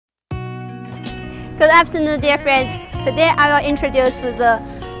Good afternoon, dear friends. Today I will introduce the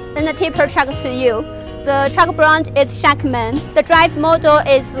tipper truck to you. The truck brand is Shacman. The drive model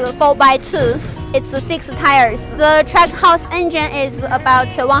is 4x2. It's 6 tires. The truck house engine is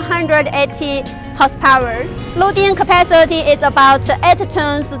about 180 horsepower. Loading capacity is about 8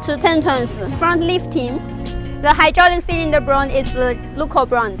 tons to 10 tons. Front lifting. The hydraulic cylinder brand is local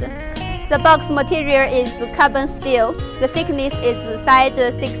brand. The box material is carbon steel. The thickness is side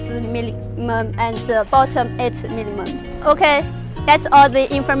 6 mm and bottom 8 mm. Okay, that's all the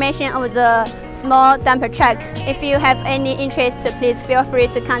information of the small dumper truck. If you have any interest, please feel free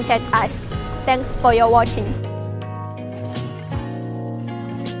to contact us. Thanks for your watching.